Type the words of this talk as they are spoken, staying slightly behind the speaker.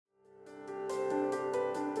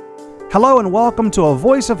Hello and welcome to A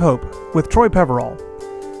Voice of Hope with Troy Peverall.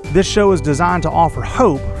 This show is designed to offer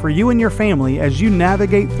hope for you and your family as you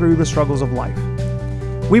navigate through the struggles of life.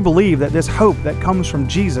 We believe that this hope that comes from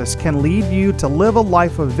Jesus can lead you to live a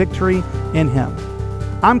life of victory in Him.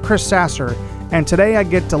 I'm Chris Sasser, and today I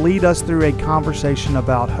get to lead us through a conversation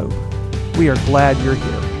about hope. We are glad you're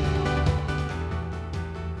here.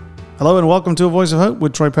 Hello and welcome to A Voice of Hope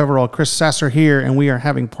with Troy Peverall. Chris Sasser here, and we are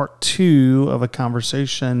having part 2 of a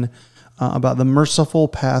conversation about the merciful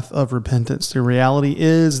path of repentance. The reality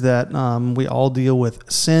is that we all deal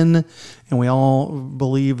with sin, and we all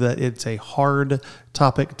believe that it's a hard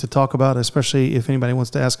topic to talk about, especially if anybody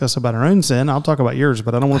wants to ask us about our own sin. I'll talk about yours,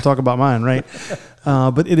 but I don't want to talk about mine, right?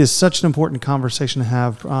 But it is such an important conversation to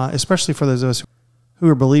have, especially for those of us who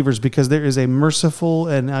are believers, because there is a merciful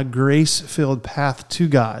and a grace-filled path to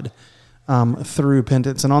God through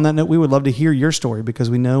repentance. And on that note, we would love to hear your story, because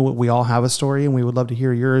we know we all have a story, and we would love to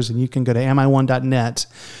hear yours. And you can go to ami1.net,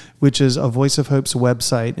 which is A Voice of Hope's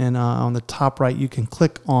website. And on the top right, you can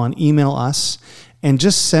click on Email Us and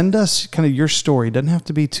just send us kind of your story. It doesn't have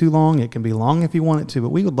to be too long. It can be long if you want it to, but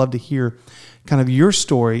we would love to hear kind of your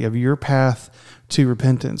story of your path to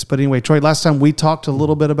repentance. But anyway, Troy, last time we talked a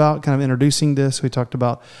little bit about kind of introducing this. We talked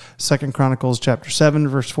about 2 Chronicles chapter 7,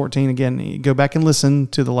 verse 14. Again, go back and listen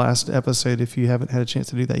to the last episode if you haven't had a chance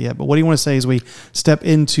to do that yet. But what do you want to say as we step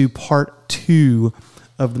into part 2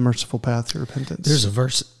 of the merciful path to repentance? There's a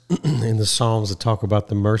verse in the Psalms that talk about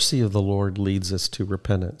the mercy of the Lord leads us to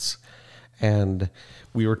repentance. And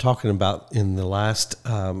we were talking about in the last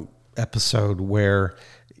episode where,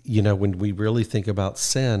 you know, when we really think about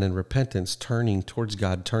sin and repentance, turning towards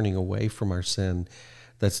God, turning away from our sin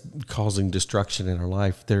that's causing destruction in our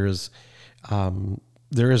life, there is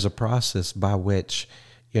a process by which,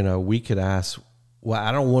 you know, we could ask, well,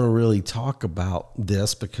 I don't want to really talk about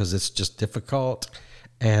this because it's just difficult.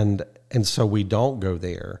 And so we don't go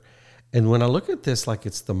there. And when I look at this, like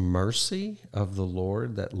it's the mercy of the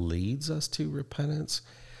Lord that leads us to repentance.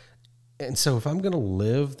 And so if I'm going to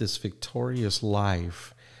live this victorious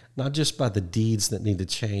life, not just by the deeds that need to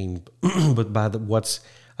change, but by what's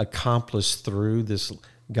accomplished through this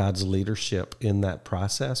God's leadership in that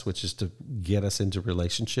process, which is to get us into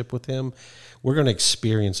relationship with Him, we're going to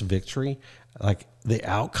experience victory. Like the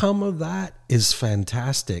outcome of that is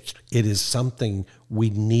fantastic. It is something we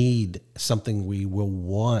need, something we will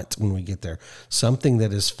want when we get there, something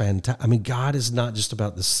that is fantastic. I mean, God is not just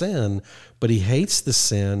about the sin, but He hates the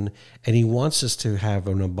sin, and He wants us to have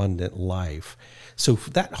an abundant life. So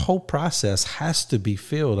that whole process has to be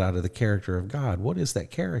filled out of the character of God. What is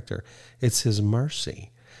that character? It's His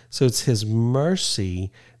mercy. So it's His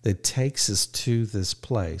mercy that takes us to this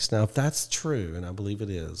place. Now, if that's true, and I believe it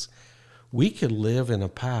is, we could live on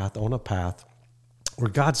a path where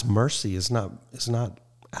God's mercy is not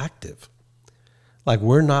active. Like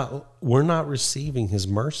we're not receiving His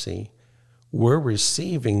mercy. We're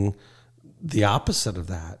receiving the opposite of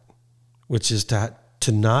that, which is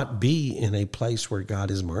to not be in a place where God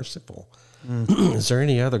is merciful. Is there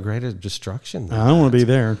any other greater destruction than I don't want to be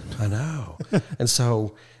there. I know. And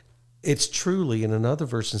so it's truly, in another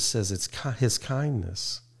verse it says it's His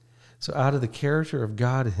kindness. So out of the character of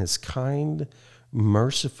God in His kind,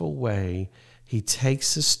 merciful way, He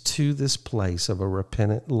takes us to this place of a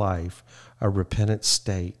repentant life, a repentant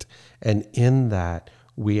state. And in that,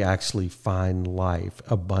 we actually find life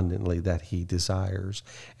abundantly that He desires.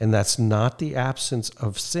 And that's not the absence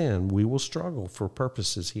of sin. We will struggle for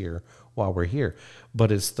purposes here while we're here.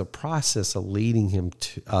 But it's the process of leading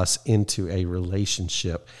us into a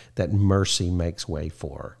relationship that mercy makes way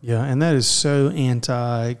for. Yeah, and that is so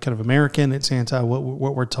anti kind of American. It's anti what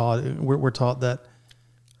we're taught. We're taught that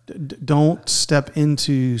don't step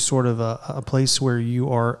into sort of a place where you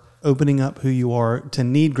are opening up who you are to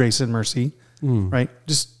need grace and mercy. Right?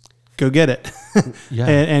 Just go get it Yeah.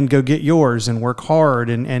 and go get yours and work hard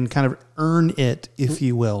and kind of earn it, if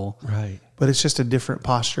you will. Right. But it's just a different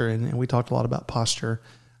posture. And we talked a lot about posture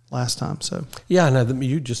last time. So yeah, no,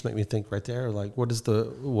 you just make me think right there. Like, what is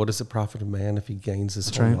the profit of man if he gains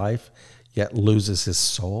his whole life, yet loses his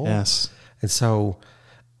soul? Yes. And so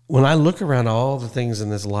when I look around all the things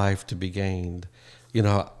in this life to be gained, you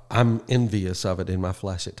know, I'm envious of it in my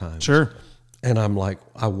flesh at times. Sure. And I'm like,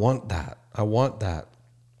 I want that. I want that.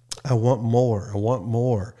 I want more. I want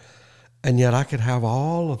more. And yet I could have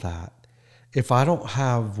all of that. If I don't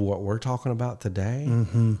have what we're talking about today,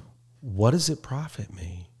 what does it profit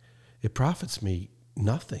me? It profits me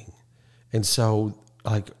nothing. And so,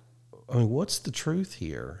 like, I mean, what's the truth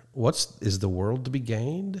here? Is the world to be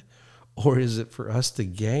gained? Or is it for us to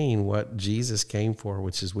gain what Jesus came for,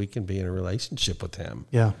 which is we can be in a relationship with Him?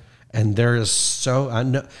 Yeah. And there is I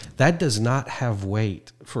know that does not have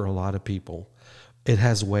weight for a lot of people. It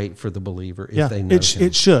has weight for the believer if they know him.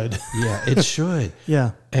 It should. Yeah, it should.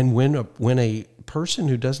 Yeah. And when a person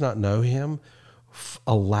who does not know him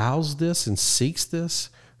allows this and seeks this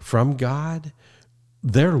from God,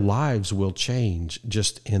 their lives will change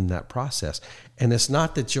just in that process. And it's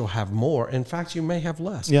not that you'll have more. In fact, you may have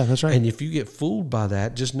less. Yeah, that's right. And if you get fooled by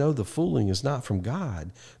that, just know the fooling is not from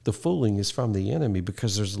God. The fooling is from the enemy,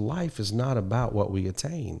 because life is not about what we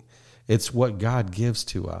attain. It's what God gives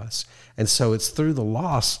to us. And so it's through the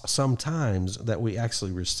loss sometimes that we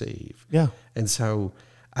actually receive. Yeah. And so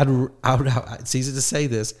it's easy to say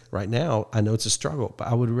this right now. I know it's a struggle, but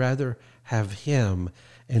I would rather have him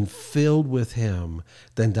and filled with him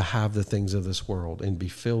than to have the things of this world and be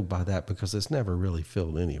filled by that, because it's never really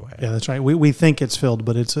filled anyway. Yeah, that's right. We think it's filled,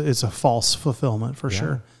 but it's a false fulfillment for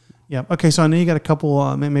sure. Yeah. Okay. So I know you got a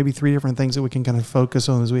couple, maybe 3 different things that we can kind of focus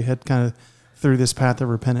on as we head kind of through this path of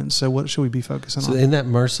repentance. So what should we be focusing on? So in that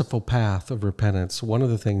merciful path of repentance, one of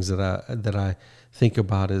the things that I think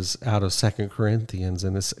about is out of 2 Corinthians,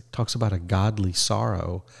 and it talks about a godly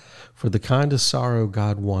sorrow. For the kind of sorrow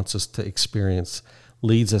God wants us to experience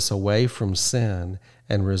leads us away from sin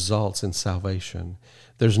and results in salvation.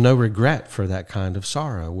 There's no regret for that kind of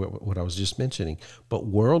sorrow, what I was just mentioning. But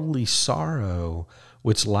worldly sorrow,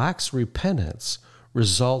 which lacks repentance,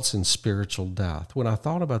 results in spiritual death. When I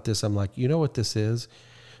thought about this, I'm like, you know what this is?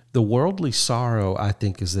 The worldly sorrow, I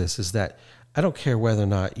think, is that I don't care whether or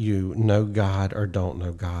not you know God or don't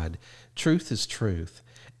know God. Truth is truth.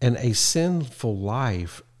 And a sinful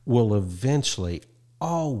life will eventually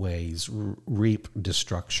always reap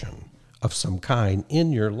destruction of some kind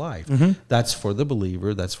in your life. Mm-hmm. That's for the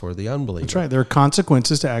believer. That's for the unbeliever. That's right. There are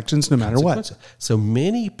consequences to actions no matter what. So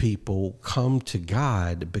many people come to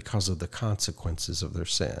God because of the consequences of their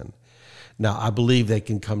sin. Now, I believe they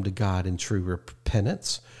can come to God in true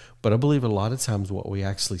repentance, but I believe a lot of times what we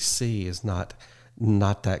actually see is not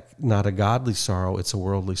a godly sorrow, it's a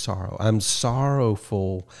worldly sorrow. I'm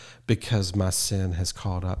sorrowful because my sin has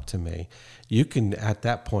caught up to me. You can at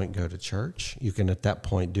that point go to church. You can at that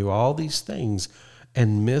point do all these things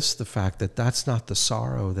and miss the fact that that's not the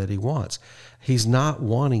sorrow that he wants. He's not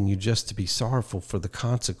wanting you just to be sorrowful for the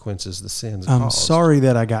consequences the sins caused. I'm sorry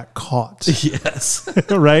that I got caught. Yes.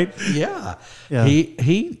 Right? Yeah.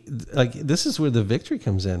 He like, this is where the victory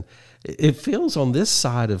comes in. It feels on this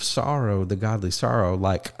side of sorrow, the godly sorrow,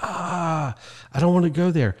 like, I don't want to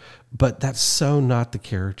go there. But that's so not the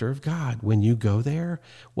character of God. When you go there,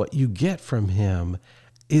 what you get from him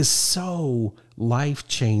is so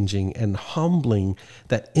life-changing and humbling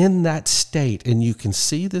that in that state, and you can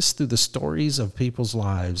see this through the stories of people's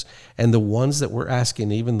lives and the ones that we're asking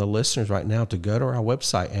even the listeners right now to go to our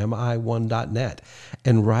website, mi1.net,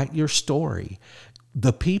 and write your story.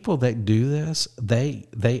 The people that do this, they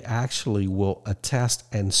actually will attest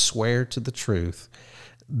and swear to the truth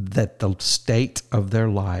that the state of their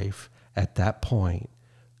life at that point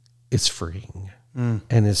is freeing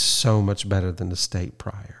and is so much better than the state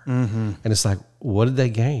prior. Mm-hmm. And it's like, what did they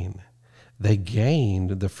gain? They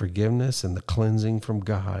gained the forgiveness and the cleansing from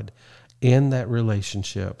God in that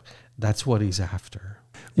relationship. That's what he's after.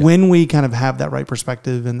 Yeah. When we kind of have that right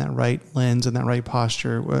perspective and that right lens and that right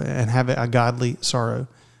posture and have a godly sorrow,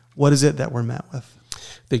 what is it that we're met with?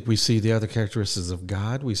 I think we see the other characteristics of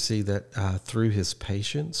God. We see that through his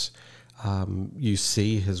patience, you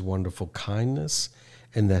see his wonderful kindness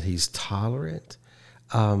and that he's tolerant.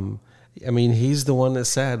 He's the one that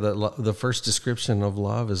said that the first description of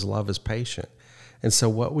love is patient. And so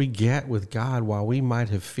what we get with God, while we might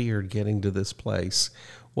have feared getting to this place,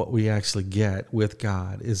 what we actually get with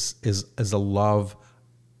God is a love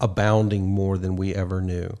abounding more than we ever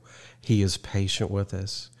knew. He is patient with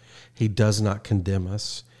us. He does not condemn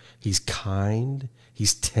us. He's kind.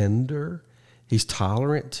 He's tender. He's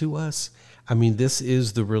tolerant to us. I mean, this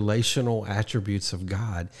is the relational attributes of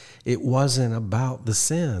God. It wasn't about the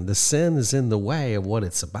sin. The sin is in the way of what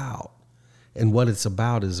it's about. And what it's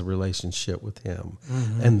about is a relationship with him.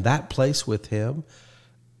 Mm-hmm. And that place with him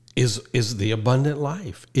is the abundant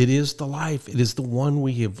life. It is the life. It is the one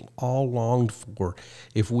we have all longed for.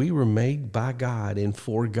 If we were made by God and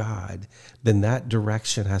for God, then that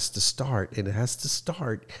direction has to start. And it has to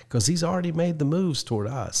start because he's already made the moves toward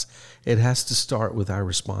us. It has to start with our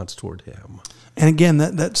response toward him. And again,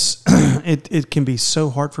 that's it can be so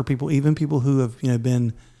hard for people, even people who have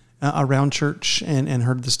been around church and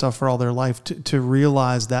heard this stuff for all their life, to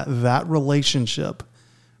realize that relationship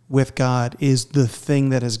with God is the thing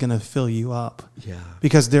that is going to fill you up. Yeah.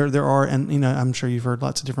 Because there are, and I'm sure you've heard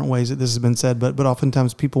lots of different ways that this has been said, but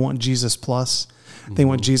oftentimes people want Jesus plus. They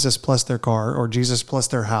want Jesus plus their car, or Jesus plus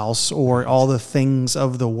their house, or all the things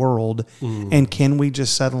of the world. And can we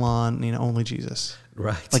just settle on, only Jesus?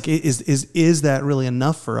 Right. Like, is that really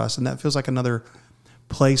enough for us? And that feels like another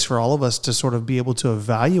place for all of us to sort of be able to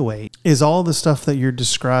evaluate. Is all the stuff that you're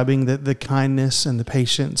describing, that the kindness and the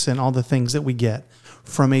patience and all the things that we get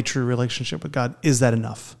from a true relationship with God, is that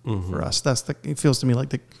enough for us? It feels to me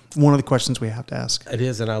like one of the questions we have to ask. It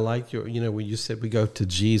is, and I like when you said we go to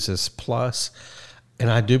Jesus plus, and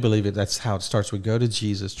I do believe that's how it starts. We go to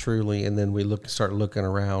Jesus truly, and then we start looking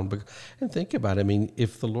around. And think about it. I mean,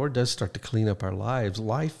 if the Lord does start to clean up our lives,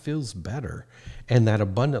 life feels better, and that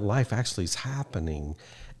abundant life actually is happening.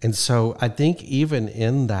 And so I think even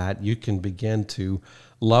in that, you can begin to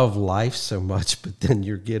love life so much, but then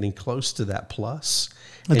you're getting close to that plus.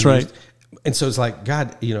 That's right. And so it's like,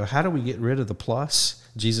 God, how do we get rid of the plus,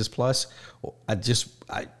 Jesus plus?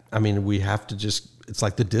 I mean, we have to it's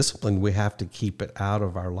like the discipline. We have to keep it out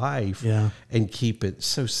of our life and keep it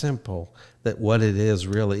so simple that what it is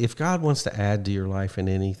really, if God wants to add to your life in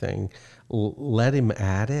anything, let him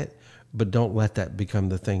add it, but don't let that become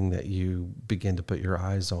the thing that you begin to put your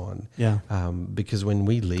eyes on. Yeah. Because when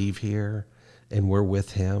we leave here and we're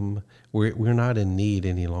with him, we're not in need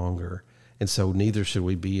any longer. And so neither should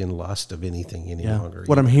we be in lust of anything any longer.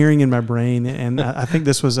 What I'm hearing in my brain, and I think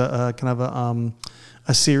this was a kind of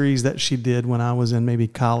a series that she did when I was in maybe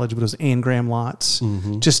college, but it was Anne Graham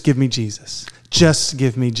Lotz. Just give me Jesus. Just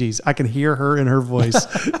give me Jesus. I can hear her in her voice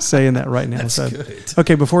saying that right now. That's good.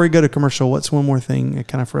 Okay, before we go to commercial, what's one more thing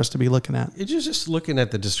kind of for us to be looking at? It's just looking at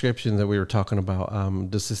the description that we were talking about.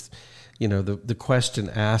 Does this, the question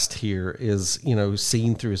asked here is,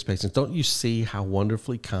 seen through his patience. Don't you see how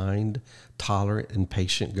wonderfully kind, tolerant, and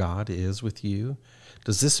patient God is with you?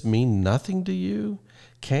 Does this mean nothing to you?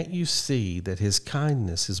 Can't you see that his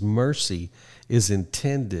kindness, his mercy is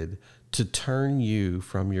intended to turn you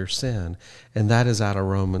from your sin? And that is out of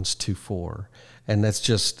Romans 2:4. And that's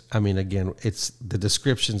just, again, it's the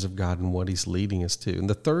descriptions of God and what he's leading us to. And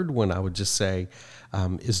the third one I would just say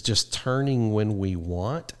is just turning when we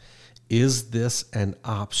want. Is this an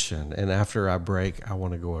option? And after I break, I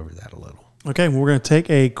want to go over that a little. Okay, we're going to take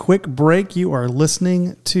a quick break. You are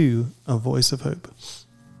listening to A Voice of Hope.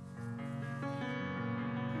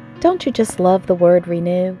 Don't you just love the word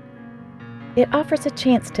renew? It offers a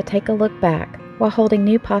chance to take a look back while holding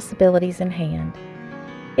new possibilities in hand.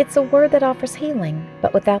 It's a word that offers healing,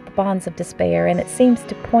 but without the bonds of despair, and it seems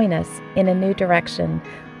to point us in a new direction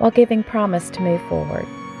while giving promise to move forward.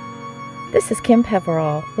 This is Kim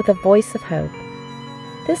Peverall with A Voice of Hope.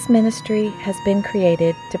 This ministry has been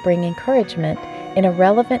created to bring encouragement in a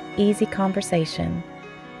relevant, easy conversation.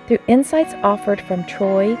 Through insights offered from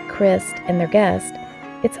Troy, Chris, and their guest,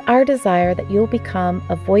 it's our desire that you'll become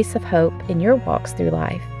a voice of hope in your walks through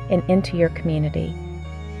life and into your community.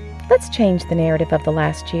 Let's change the narrative of the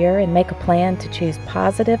last year and make a plan to choose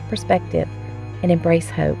positive perspective and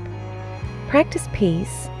embrace hope. Practice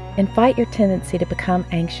peace and fight your tendency to become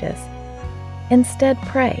anxious. Instead,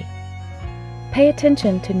 pray. Pay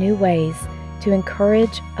attention to new ways to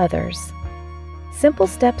encourage others. Simple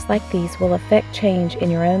steps like these will affect change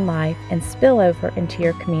in your own life and spill over into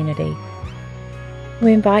your community.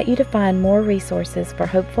 We invite you to find more resources for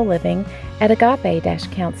hopeful living at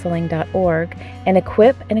agape-counseling.org and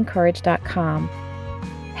equipанdencourage.com.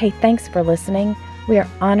 Hey, thanks for listening. We are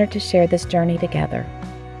honored to share this journey together.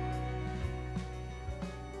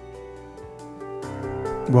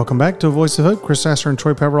 Welcome back to A Voice of Hope. Chris Sasser and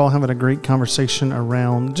Troy Peverall having a great conversation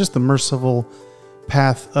around just the merciful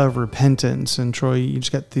path of repentance. And Troy, you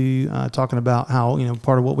just got through talking about how,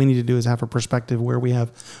 part of what we need to do is have a perspective where we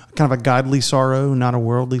have kind of a godly sorrow, not a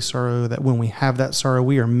worldly sorrow, that when we have that sorrow,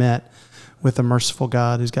 we are met with a merciful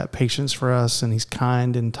God who's got patience for us and he's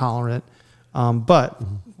kind and tolerant. But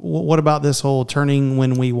what about this whole turning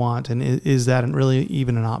when we want? And is that really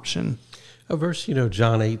even an option? A verse,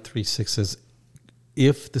 John 8:3-6 says,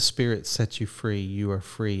 if the Spirit sets you free, you are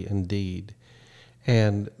free indeed.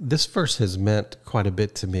 And this verse has meant quite a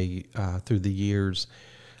bit to me through the years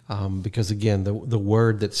because, again, the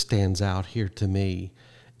word that stands out here to me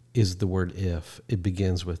is the word if. It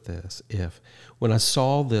begins with this, if. When I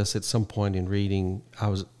saw this at some point in reading, I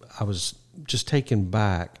was just taken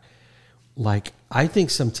back. Like, I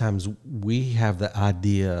think sometimes we have the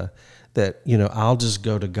idea that, I'll just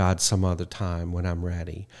go to God some other time when I'm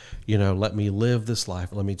ready. Let me live this life.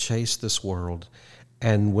 Let me chase this world.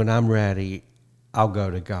 And when I'm ready, I'll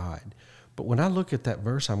go to God. But when I look at that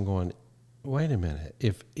verse, I'm going, wait a minute.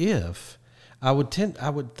 If I would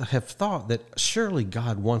have thought that surely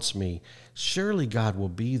God wants me. Surely God will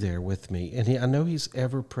be there with me. And I know he's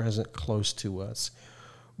ever present close to us.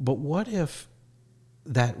 But what if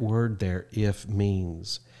that word there, if,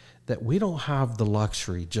 means that we don't have the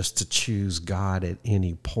luxury just to choose God at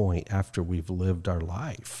any point after we've lived our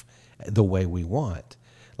life the way we want?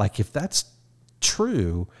 Like, if that's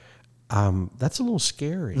true, that's a little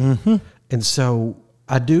scary. Mm-hmm. And so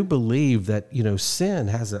I do believe that, sin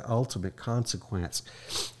has an ultimate consequence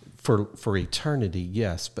for eternity,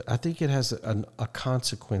 yes, but I think it has a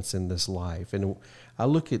consequence in this life. And I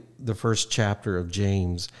look at the first chapter of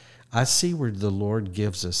James, I see where the Lord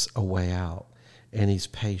gives us a way out, and he's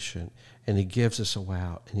patient, and he gives us a way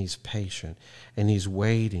out, and he's patient, and he's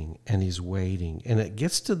waiting, and he's waiting. And it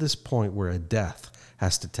gets to this point where a death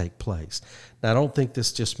has to take place. Now, I don't think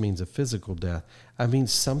this just means a physical death. I mean,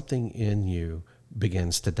 something in you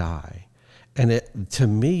begins to die. And to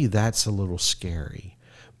me, that's a little scary,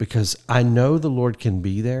 because I know the Lord can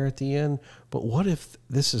be there at the end, but what if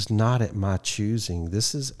this is not at my choosing?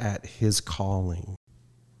 This is at his calling.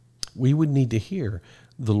 We would need to hear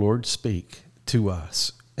the Lord speak to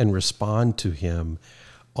us and respond to him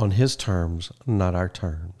on his terms, not our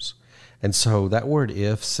terms. And so that word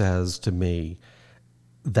if says to me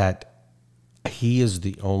that he is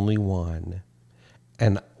the only one.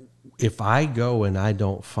 And if I go and I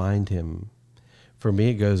don't find him, for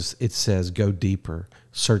me it says go deeper,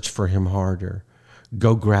 search for him harder,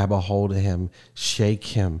 go grab a hold of him, shake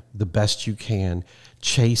him the best you can,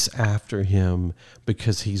 chase after him,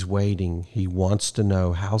 because he's waiting. He wants to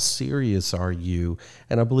know, how serious are you?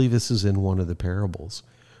 And I believe this is in one of the parables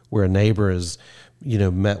where a neighbor is,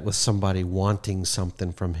 met with somebody wanting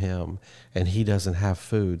something from him, and he doesn't have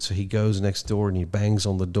food. So he goes next door and he bangs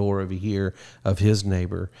on the door over here of his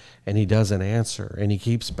neighbor, and he doesn't answer. And he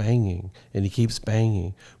keeps banging and he keeps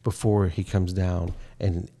banging before he comes down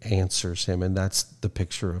and answers him. And that's the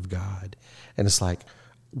picture of God. And it's like,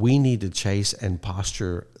 we need to chase and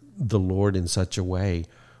posture the Lord in such a way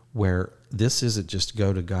where this isn't just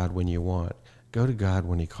go to God when you want. Go to God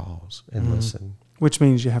when he calls and listen. Which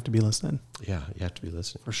means you have to be listening. Yeah, you have to be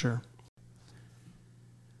listening. For sure.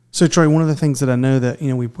 So, Troy, one of the things that I know that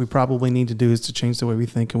we probably need to do is to change the way we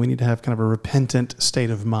think, and we need to have kind of a repentant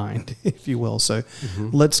state of mind, if you will. So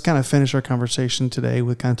let's kind of finish our conversation today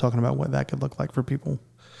with kind of talking about what that could look like for people.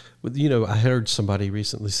 I heard somebody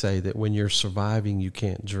recently say that when you're surviving, you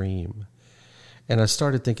can't dream. And I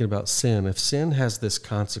started thinking about sin. If sin has this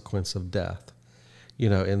consequence of death,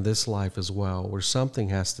 in this life as well, where something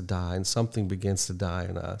has to die and something begins to die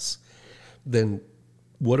in us, then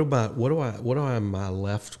what am I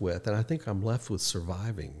left with? And I think I'm left with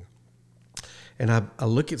surviving. And I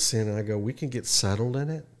look at sin and I go, we can get settled in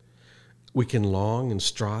it. We can long and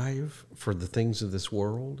strive for the things of this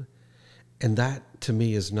world. And that, to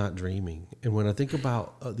me, is not dreaming. And when I think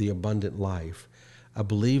about the abundant life, I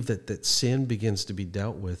believe that sin begins to be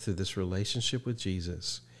dealt with through this relationship with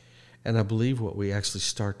Jesus. And I believe what we actually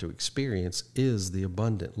start to experience is the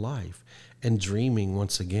abundant life and dreaming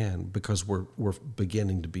once again, because we're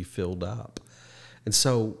beginning to be filled up. And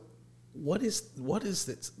so what is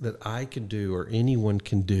it that I can do or anyone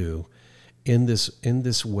can do in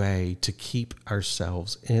this way to keep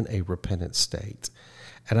ourselves in a repentant state?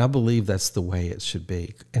 And I believe that's the way it should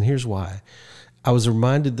be. And here's why. I was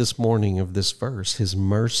reminded this morning of this verse. His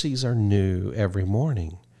mercies are new every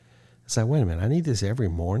morning. I said, wait a minute, I need this every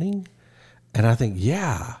morning? And I think,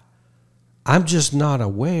 yeah, I'm just not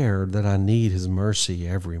aware that I need his mercy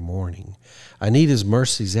every morning. I need his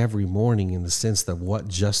mercies every morning in the sense that what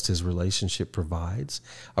just his relationship provides,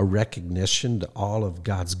 a recognition to all of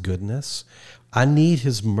God's goodness. I need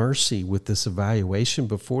his mercy with this evaluation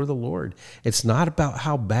before the Lord. It's not about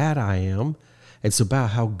how bad I am. It's about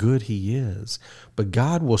how good he is. But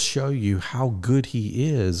God will show you how good he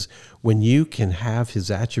is when you can have his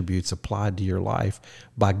attributes applied to your life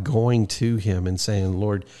by going to him and saying,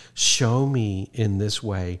 Lord, show me in this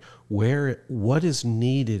way what is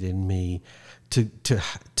needed in me to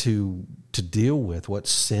deal with what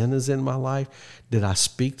sin is in my life. Did I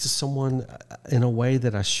speak to someone in a way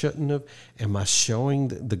that I shouldn't have? Am I showing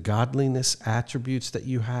the godliness attributes that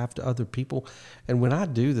you have to other people? And when I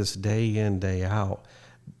do this day in, day out,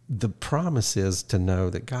 the promise is to know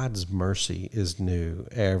that God's mercy is new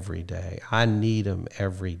every day. I need him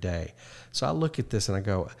every day. So I look at this and I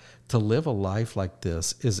go, to live a life like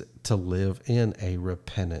this is to live in a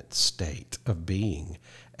repentant state of being.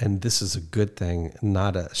 And this is a good thing,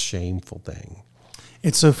 not a shameful thing.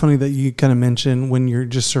 It's so funny that you kind of mentioned when you're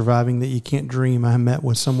just surviving that you can't dream. I met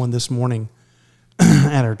with someone this morning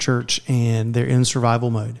at our church, and they're in survival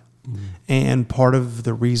mode. And part of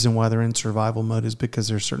the reason why they're in survival mode is because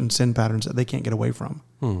there's certain sin patterns that they can't get away from.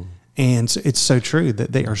 And so it's so true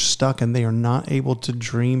that they are stuck and they are not able to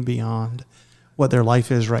dream beyond what their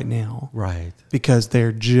life is right now. Right. Because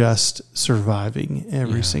they're just surviving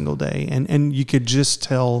every single day. And you could just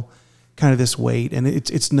tell kind of this weight, and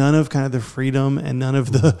it's none of kind of the freedom and none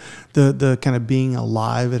of the kind of being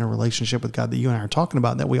alive in a relationship with God that you and I are talking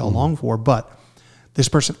about that we all long for, but this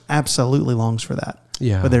person absolutely longs for that.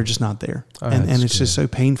 Yeah. But they're just not there. And it's just so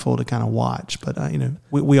painful to kind of watch. But,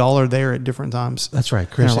 we all are there at different times. That's right,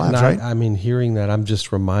 Chris. Lives, and right? I mean, hearing that, I'm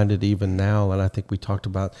just reminded even now, and I think we talked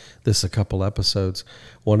about this a couple episodes,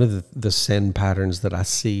 one of the sin patterns that I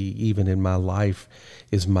see even in my life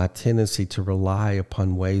is my tendency to rely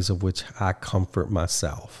upon ways of which I comfort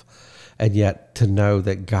myself. And yet to know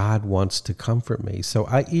that God wants to comfort me. So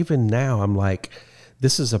even now, I'm like,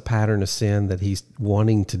 this is a pattern of sin that he's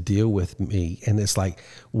wanting to deal with me. And it's like,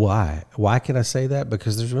 why? Why can I say that?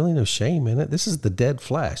 Because there's really no shame in it. This is the dead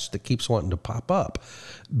flesh that keeps wanting to pop up.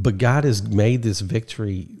 But God has made this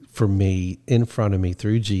victory for me in front of me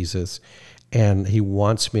through Jesus. And he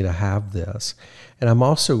wants me to have this. And I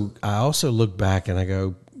also look back and I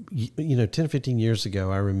go, 10, 15 years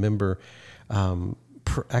ago, I remember, it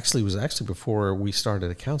was actually before we started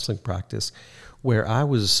a counseling practice, where I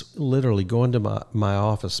was literally going to my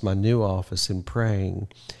office, my new office, and praying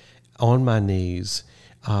on my knees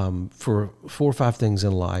for 4 or 5 things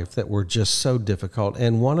in life that were just so difficult.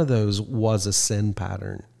 And one of those was a sin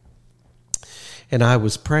pattern. And I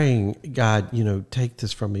was praying, God, take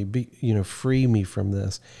this from me, free me from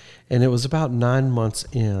this. And it was about 9 months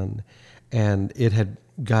in, and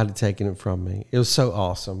God had taken it from me. It was so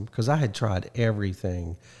awesome because I had tried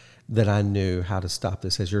everything that I knew how to stop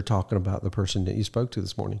this, as you're talking about the person that you spoke to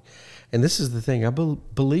this morning. And this is the thing,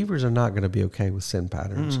 believers are not going to be okay with sin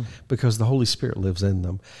patterns because the Holy Spirit lives in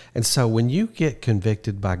them. And so when you get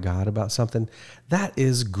convicted by God about something, that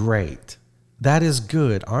is great. That is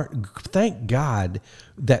good. Thank God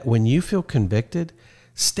that when you feel convicted,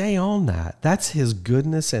 stay on that. That's his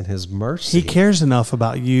goodness and his mercy. He cares enough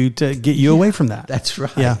about you to get you away from that. That's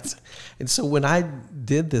right. Yeah. And so when I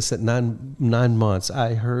did this at nine months,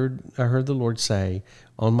 I heard the Lord say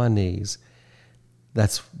on my knees,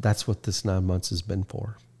 that's what this 9 months has been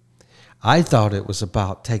for. I thought it was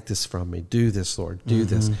about, take this from me, do this, Lord, do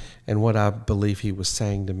this. And what I believe he was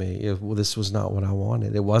saying to me, this was not what I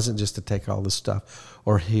wanted. It wasn't just to take all this stuff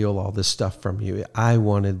or heal all this stuff from you. I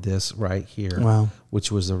wanted this right here,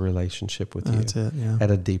 which was a relationship with you. That's it, yeah.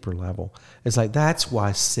 At a deeper level. It's like, that's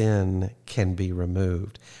why sin can be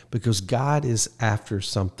removed, because God is after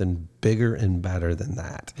something bigger and better than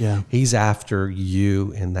that. Yeah. He's after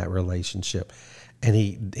you in that relationship. And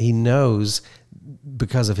he knows,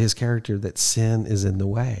 because of his character, that sin is in the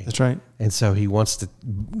way. That's right. And so he wants to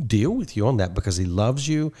deal with you on that because he loves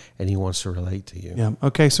you and he wants to relate to you. Yeah.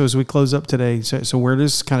 Okay. So as we close up today, so where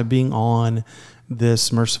does kind of being on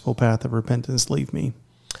this merciful path of repentance leave me?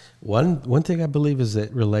 One thing I believe is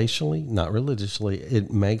that relationally, not religiously,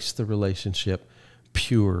 it makes the relationship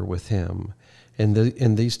pure with him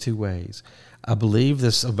in these 2 ways. I believe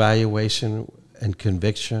this evaluation and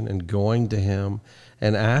conviction and going to him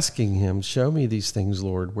and asking him, show me these things,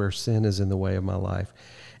 Lord, where sin is in the way of my life.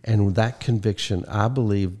 And that conviction, I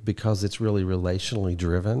believe, because it's really relationally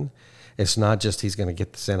driven, it's not just he's going to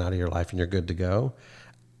get the sin out of your life and you're good to go.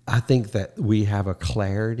 I think that we have a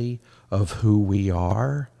clarity of who we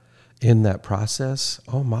are in that process.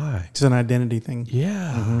 Oh my. It's an identity thing.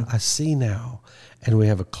 Yeah, I see now. And we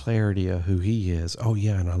have a clarity of who he is. Oh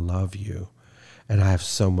yeah, and I love you. And I have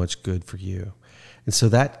so much good for you. And so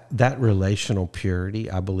that relational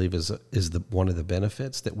purity, I believe, is one of the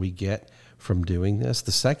benefits that we get from doing this.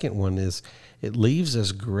 The second one is it leaves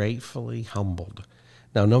us gratefully humbled.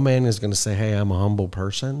 Now, no man is going to say, hey, I'm a humble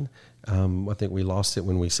person. I think we lost it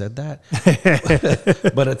when we said that.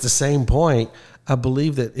 But at the same point, I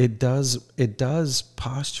believe that it does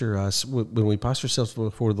posture us, when we posture ourselves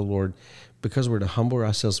before the Lord, because we're to humble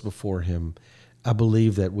ourselves before him. I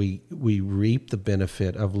believe that we reap the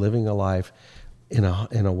benefit of living a life in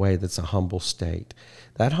a way that's a humble state.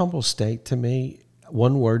 That humble state, to me,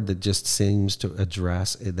 one word that just seems to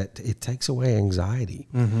address that it takes away anxiety.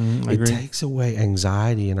 It takes away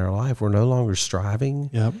anxiety in our life. We're no longer striving,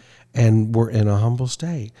 and we're in a humble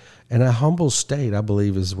state. And a humble state, I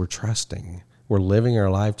believe, is we're trusting. We're living our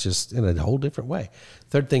life just in a whole different way.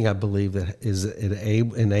 Third thing I believe that is it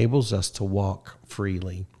enables us to walk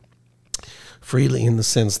freely in the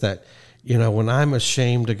sense that, when I'm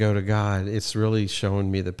ashamed to go to God, it's really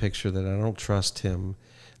showing me the picture that I don't trust him,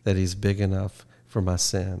 that he's big enough for my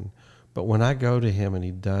sin. But when I go to him and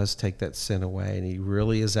he does take that sin away and he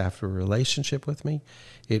really is after a relationship with me,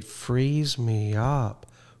 it frees me up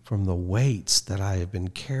from the weights that I have been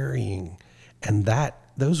carrying. And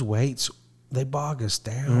those weights, they bog us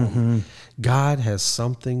down. Mm-hmm. God has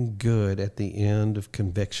something good at the end of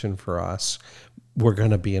conviction for us. We're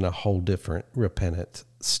going to be in a whole different repentant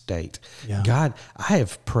state. Yeah. God, I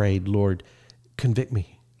have prayed, Lord, convict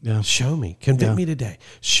me. Yeah. Show me. Convict me today.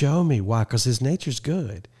 Show me why, because his nature's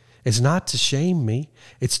good. It's not to shame me.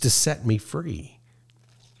 It's to set me free.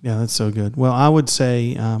 Yeah, that's so good. Well, I would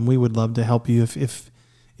say we would love to help you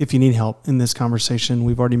if you need help in this conversation.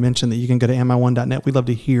 We've already mentioned that you can go to mi1.net. We'd love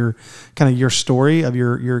to hear kind of your story of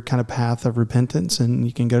your kind of path of repentance, and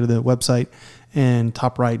you can go to the website and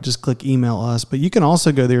top right, just click email us. But you can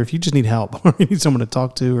also go there if you just need help or you need someone to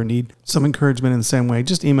talk to or need some encouragement in the same way.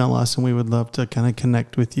 Just email us, and we would love to kind of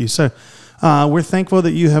connect with you. So we're thankful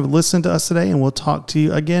that you have listened to us today, and we'll talk to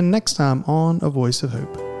you again next time on A Voice of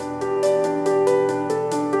Hope.